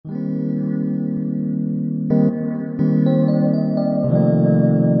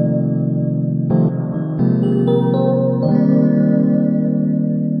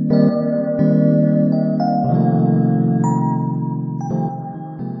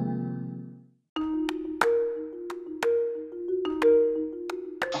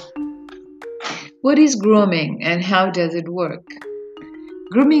What is grooming and how does it work?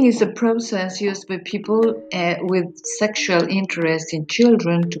 Grooming is a process used by people with sexual interest in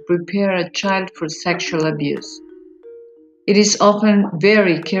children to prepare a child for sexual abuse. It is often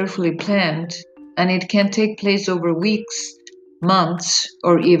very carefully planned and it can take place over weeks, months,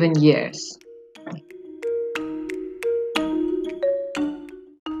 or even years.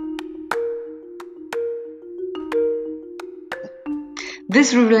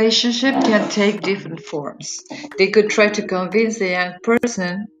 This relationship can take different forms. They could try to convince the young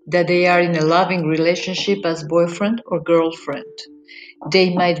person that they are in a loving relationship as boyfriend or girlfriend.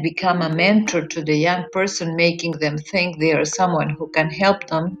 They might become a mentor to the young person, making them think they are someone who can help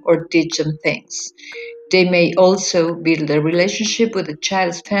them or teach them things. They may also build a relationship with the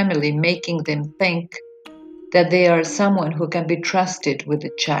child's family, making them think that they are someone who can be trusted with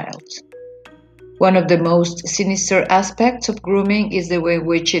the child. One of the most sinister aspects of grooming is the way in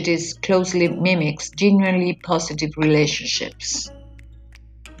which it is closely mimics genuinely positive relationships.